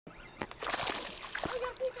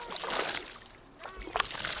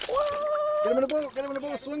Get him in the boat. Get him in the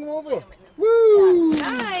boat. Swing him over. Woo!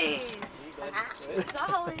 Nice.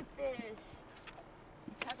 Solid fish.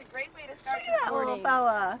 That's a great way to start this morning.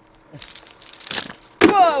 Fella.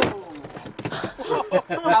 Whoa!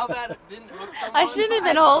 How that didn't hook someone? I shouldn't have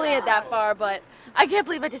been holding it that far, but I can't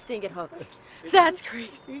believe I just didn't get hooked. That's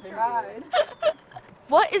crazy. We tried.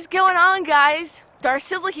 What is going on, guys?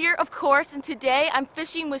 Darcizzle here, of course, and today I'm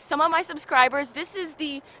fishing with some of my subscribers. This is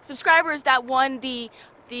the subscribers that won the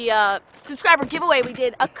subscriber giveaway we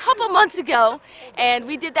did a couple months ago, and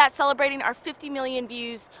we did that celebrating our 50 million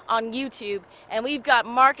views on YouTube. And we've got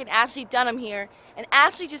Mark and Ashley Dunnam here, and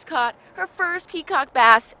Ashley just caught her first peacock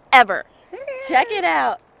bass ever. Check it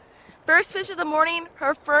out. First fish of the morning,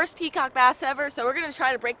 her first peacock bass ever. So we're gonna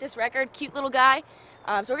try to break this record. Cute little guy.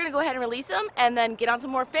 So we're gonna go ahead and release him and then get on some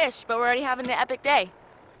more fish. But we're already having an epic day.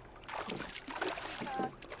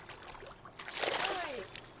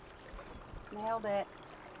 Nailed it.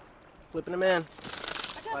 Flipping him in.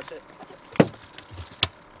 Watch it.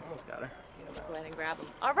 Almost got her. Go ahead and grab him.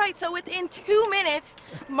 All right, so within 2 minutes,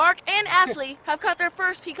 Mark and Ashley have caught their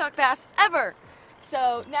first peacock bass ever.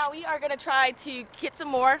 So now we are gonna try to get some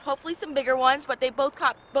more, hopefully some bigger ones, but they both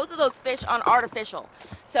caught both of those fish on artificial.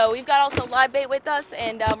 So we've got also live bait with us,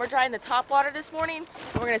 and we're trying the top water this morning,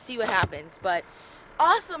 and we're gonna see what happens. But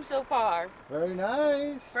awesome so far. Very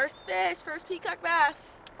nice. First fish, first peacock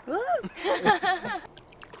bass. Woo!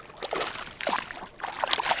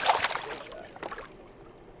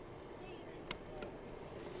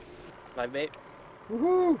 Live bait.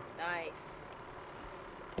 Woohoo! Nice.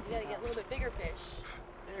 You gotta get a little bit bigger fish.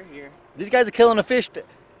 They're here. These guys are killing the fish.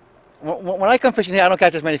 When I come fishing here, I don't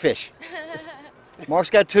catch as many fish. Mark's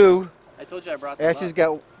got 2. I told you I brought them Ashley's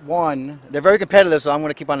got 1. They're very competitive, so I'm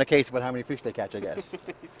going to keep on the case about how many fish they catch, I guess.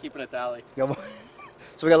 He's keeping a tally. So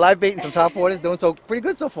we got live bait and some top waters, doing so pretty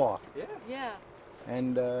good so far. Yeah. Yeah.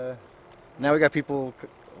 And now we got people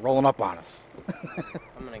rolling up on us.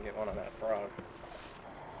 I'm gonna get one on that frog.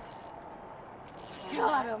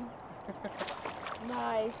 Got him.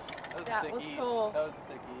 Nice. That was cool. That was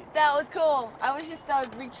a sickie. That was cool. I was just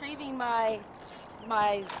retrieving my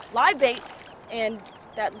live bait, and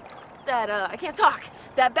that I can't talk.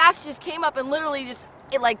 That bass just came up and literally just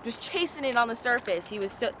was chasing it on the surface. He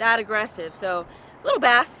was that aggressive. So little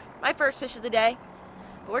bass, my first fish of the day.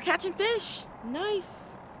 But we're catching fish.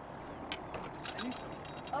 Nice.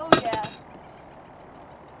 Oh yeah.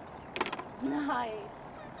 Nice.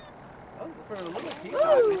 Oh, for a little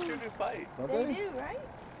peacock, they sure do fight. They do, right?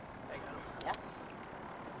 Yeah.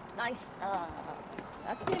 Nice.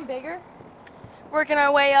 That's getting bigger. Working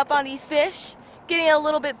our way up on these fish. Getting a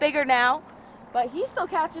little bit bigger now. But he's still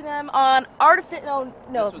catching them on artificial.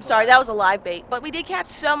 No, sorry, that was a live bait. But we did catch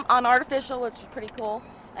some on artificial, which is pretty cool.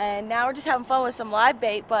 And now we're just having fun with some live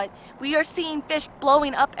bait. But we are seeing fish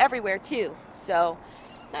blowing up everywhere too. So,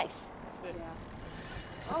 nice.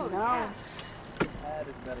 Oh no. Yeah. That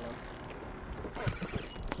is a better one.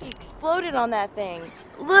 He exploded on that thing.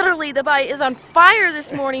 Literally, the bite is on fire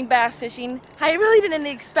this morning bass fishing. I really didn't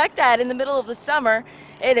expect that in the middle of the summer.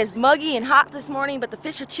 It is muggy and hot this morning, but the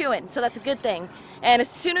fish are chewing, so that's a good thing. And as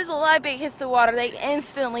soon as the live bait hits the water, they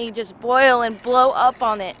instantly just boil and blow up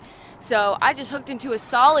on it. So I just hooked into a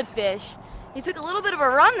solid fish. He took a little bit of a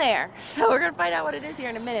run there. So we're gonna find out what it is here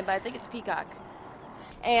in a minute, but I think it's peacock.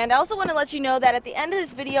 And I also want to let you know that at the end of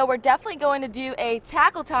this video, we're definitely going to do a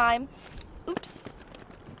tackle time. Oops.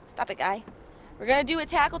 Stop it, guy. We're going to do a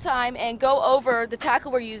tackle time and go over the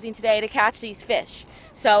tackle we're using today to catch these fish.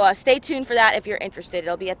 So stay tuned for that if you're interested.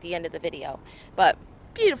 It'll be at the end of the video. But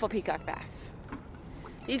beautiful peacock bass.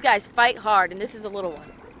 These guys fight hard, and this is a little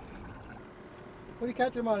one. What are you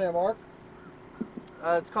catching them on there, Mark?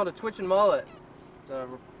 It's called a twitching mullet.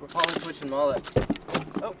 So we're calling it twitching mullet.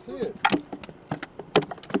 Oh, Let's see it.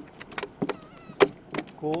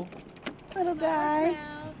 Cool. Little guy.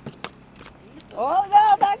 Oh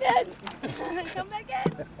no, back in! Come back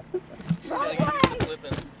in! Wrong way!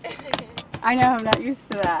 I know, I'm not used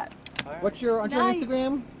to that. Right. What's your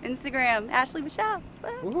Instagram? Instagram, Ashley Michelle.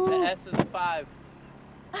 Woohoo. The S is a 5.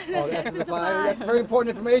 Oh, the S is a 5. That's very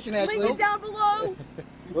important information, Ashley. Link it down below!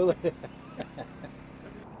 Will it?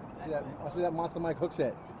 I see that Monster Mike hook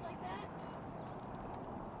set.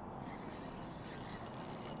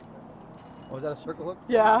 Oh, is that a circle hook?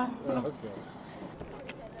 Yeah. Oh, okay.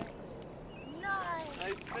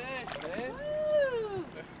 Nice fish, man. Woo!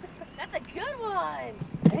 That's a good one!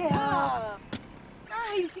 Yeah.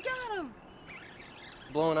 Nice, you got him!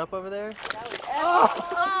 Blowing up over there? That was Oh,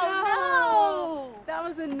 no! That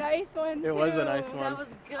was a nice one, too. It was a nice one. That was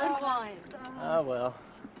a good one. Oh, well.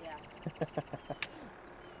 Yeah.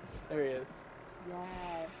 There he is.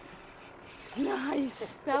 Yeah. Nice.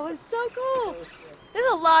 That was so cool.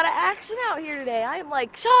 There's a lot of action out here today. I am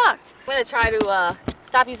like shocked. I'm gonna try to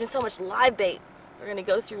stop using so much live bait. We're gonna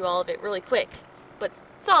go through all of it really quick, but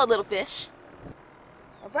solid little fish.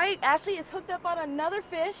 All right, Ashley is hooked up on another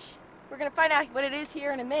fish. We're gonna find out what it is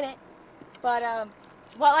here in a minute. But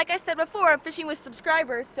well, like I said before, I'm fishing with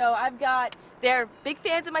subscribers, so they're big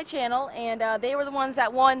fans of my channel, and they were the ones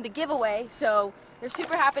that won the giveaway. So they're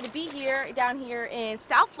super happy to be here, down here in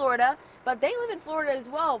South Florida, but they live in Florida as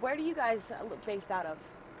well. Where do you guys based out of?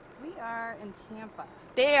 We are in Tampa.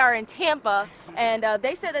 They are in Tampa, and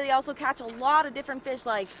they said that they also catch a lot of different fish.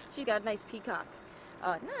 Like, she got a nice peacock.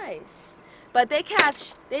 Nice. But they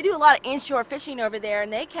do a lot of inshore fishing over there,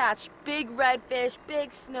 and they catch big redfish,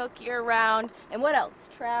 big snook year-round, and what else?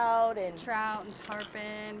 Trout and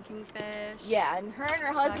tarpon, kingfish. Yeah, and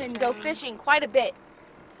her husband go fishing quite a bit.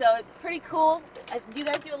 So it's pretty cool. Do you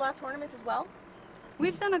guys do a lot of tournaments as well?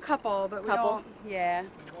 We've done a couple, but we don't. Yeah.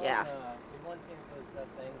 Yeah. We won Tampa's Best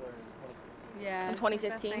Angler in 2015. Yeah. In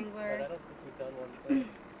 2015? But I don't think we've done one since.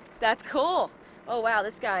 That's cool. Oh wow,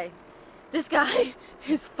 this guy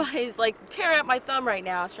is like tearing up my thumb right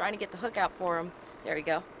now. I was trying to get the hook out for him. There we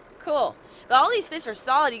go. Cool. But all these fish are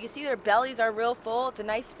solid. You can see their bellies are real full. It's a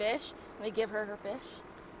nice fish. Let me give her her fish.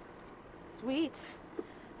 Sweet.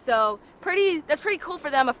 So that's pretty cool for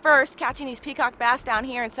them at first, catching these peacock bass down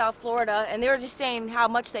here in South Florida. And they were just saying how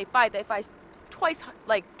much they fight. They fight twice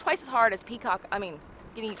as hard as peacock. I mean,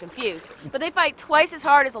 getting you confused. But they fight twice as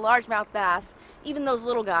hard as a largemouth bass, even those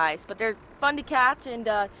little guys. But they're fun to catch, and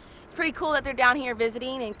it's pretty cool that they're down here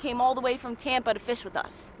visiting and came all the way from Tampa to fish with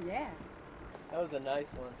us. Yeah. That was a nice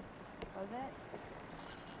one. Was it?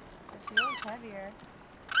 It feels heavier.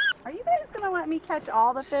 Are you guys gonna let me catch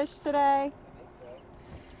all the fish today?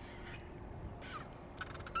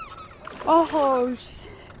 Oh,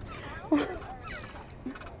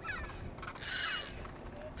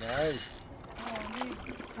 Nice.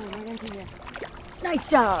 nice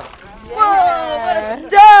job. Yeah. Whoa, what a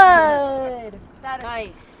stud!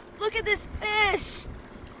 Nice. Look at this fish.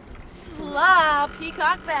 Slob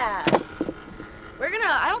peacock bass.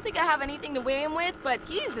 I don't think I have anything to weigh him with, but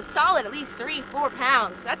he's a solid at least 3-4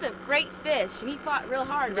 pounds. That's a great fish, and he fought real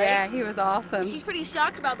hard, right? Yeah, he was awesome. She's pretty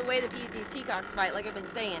shocked about the way that these peacocks fight, like I've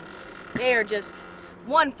been saying. They are just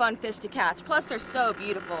one fun fish to catch. Plus, they're so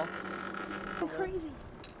beautiful. So crazy.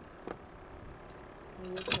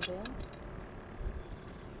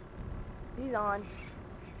 He's on.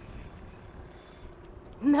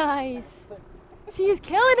 Nice. She is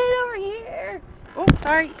killing it over here. Oh,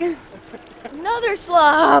 sorry. Another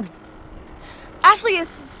slob. Ashley is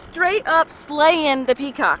straight up slaying the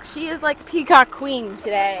peacock. She is like peacock queen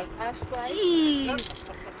today. Ashley. Jeez.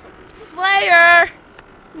 Slayer.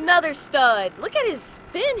 Another stud. Look at his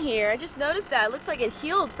fin here. I just noticed that. It looks like it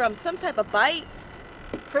healed from some type of bite.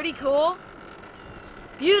 Pretty cool.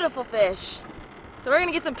 Beautiful fish. So we're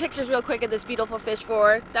gonna get some pictures real quick of this beautiful fish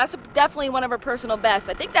for her. That's definitely one of her personal bests.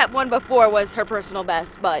 I think that one before was her personal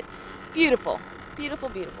best, but beautiful. Beautiful,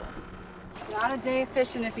 beautiful. Not a day of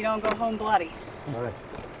fishing if you don't go home bloody. All right.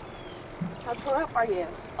 How far up are you?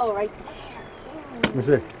 Oh, right there. Let me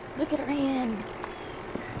see. Look at her hand.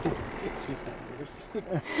 She's not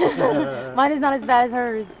yours. Mine is not as bad as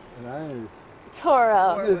hers. Nice.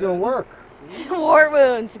 Toro. You're doing work. War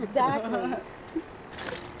wounds, exactly.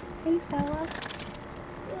 Hey, fella.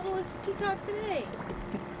 Littlest peacock today.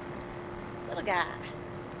 Little guy.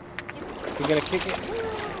 You gonna kick it?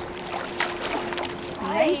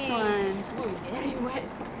 Nice one. Ooh, he's getting wet.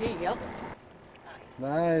 There you go.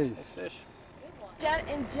 Nice. Fish.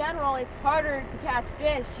 In general, it's harder to catch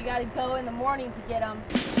fish. You got to go in the morning to get them.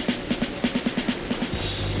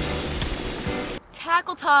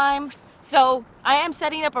 Tackle time. So I am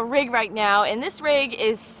setting up a rig right now, and this rig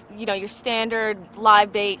is, you know, your standard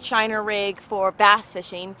live bait shiner rig for bass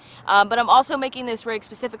fishing. But I'm also making this rig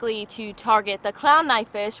specifically to target the clown knife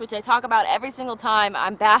fish, which I talk about every single time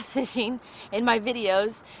I'm bass fishing in my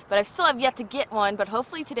videos. But I still have yet to get one, but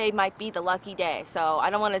hopefully today might be the lucky day, so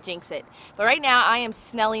I don't want to jinx it. But right now I am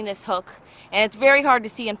snelling this hook, and it's very hard to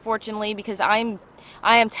see, unfortunately, because I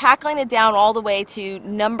am tackling it down all the way to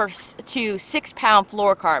 6-pound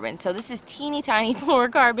fluorocarbon. So this is teeny tiny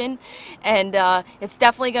fluorocarbon, and it's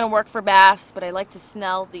definitely going to work for bass, but I like to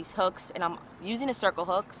snell these hooks, and I'm using a circle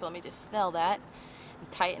hook, so let me just snell that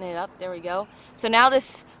and tighten it up. There we go. So now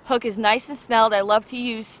this hook is nice and snelled. I love to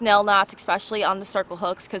use snell knots, especially on the circle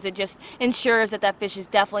hooks, because it just ensures that that fish is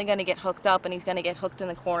definitely going to get hooked up, and he's going to get hooked in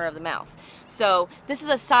the corner of the mouth. So this is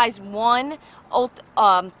a size 1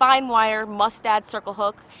 fine wire mustad circle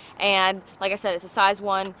hook, and like I said, it's a size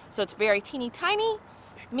 1, so it's very teeny tiny,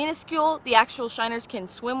 minuscule. The actual shiners can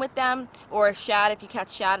swim with them, or a shad if you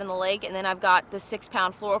catch shad in the lake. And then I've got the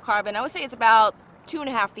 6-pound fluorocarbon. I would say it's about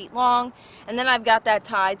 2.5 feet long, and then I've got that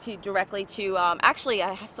tied to directly to actually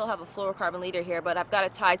I still have a fluorocarbon leader here, but I've got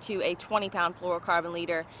it tied to a 20-pound fluorocarbon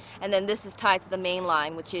leader, and then this is tied to the main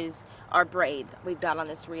line, which is our braid that we've got on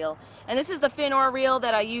this reel. And this is the fin oar reel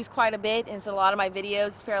that I use quite a bit, and it's in a lot of my videos.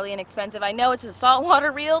 It's fairly inexpensive. I know it's a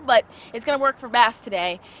saltwater reel, but it's gonna work for bass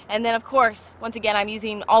today. And then of course, once again, I'm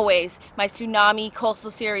using always my Tsunami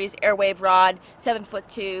Coastal Series Airwave rod,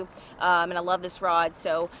 7'2", and I love this rod.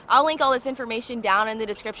 So I'll link all this information down in the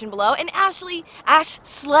description below. And Ash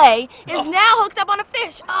Slay is now hooked up on a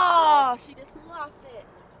fish. Oh, she just lost it.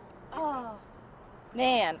 Oh.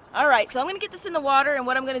 Man, all right, so I'm gonna get this in the water, and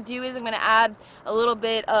what I'm gonna do is I'm gonna add a little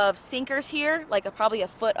bit of sinkers here, like probably a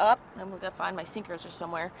foot up. I'm gonna find my sinkers or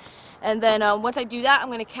somewhere. And then once I do that, I'm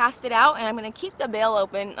gonna cast it out, and I'm gonna keep the bail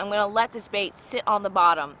open. I'm gonna let this bait sit on the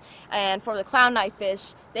bottom. And for the clown knife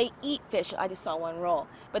fish, they eat fish. I just saw one roll,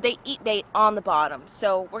 but they eat bait on the bottom.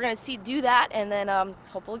 So we're gonna do that, and then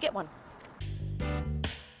hopefully we'll get one.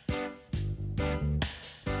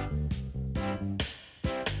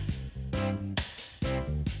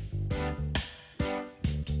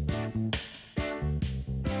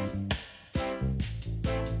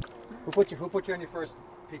 Who put you on your first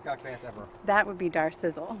peacock bass ever? That would be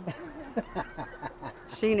Darcizzle.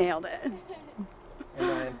 She nailed it. And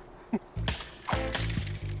then,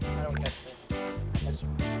 I don't catch it.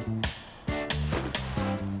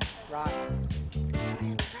 Rock.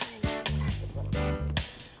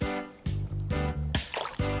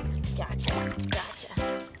 Gotcha.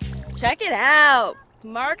 Check it out,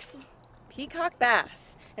 Mark's peacock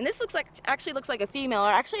bass. And this actually looks like a female,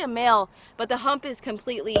 or actually a male, but the hump is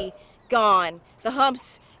completely gone. The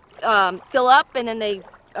humps fill up and then they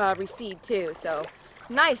recede too. So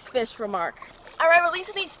nice fish for Mark. All right,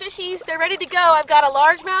 releasing these fishies. They're ready to go. I've got a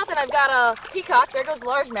largemouth and I've got a peacock. There goes the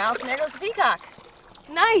largemouth and there goes the peacock.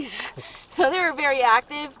 Nice. So they were very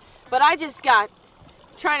active, but I just got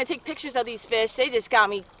trying to take pictures of these fish. They just got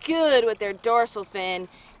me good with their dorsal fin.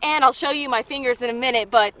 And I'll show you my fingers in a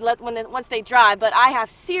minute, but once they dry. But I have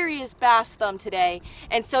serious bass thumb today,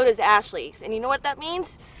 and so does Ashley's. And you know what that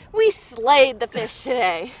means? We slayed the fish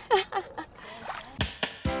today.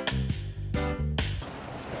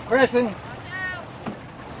 Kristen,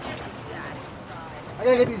 I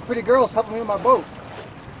gotta get these pretty girls helping me with my boat.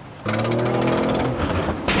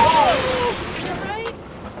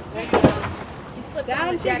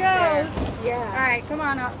 Down she goes. Yeah. All right, come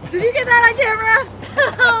on up. Did you get that on camera?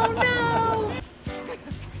 Oh no!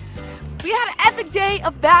 We had an epic day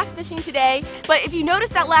of bass fishing today, but if you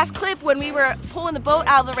noticed that last clip when we were pulling the boat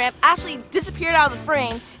out of the ramp, Ashley disappeared out of the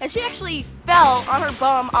frame, and she actually fell on her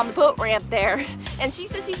bum on the boat ramp there, and she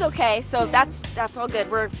said she's okay, so that's all good.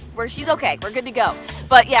 She's okay. We're good to go.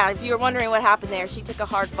 But yeah, if you were wondering what happened there, she took a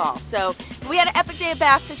hard fall. So we had an epic day of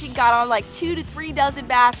bass fishing. Got on like 2 to 3 dozen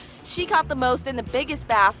bass. She caught the most and the biggest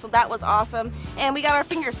bass, so that was awesome. And we got our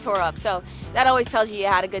fingers tore up, so that always tells you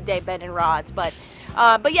had a good day bending rods. But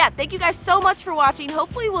yeah, thank you guys so much for watching.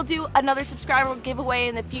 Hopefully we'll do another subscriber giveaway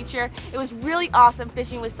in the future. It was really awesome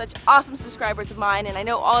fishing with such awesome subscribers of mine, and I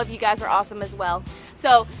know all of you guys are awesome as well.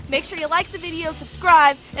 So make sure you like the video,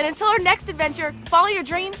 subscribe, and until our next adventure, follow your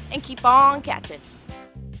dream and keep on catching.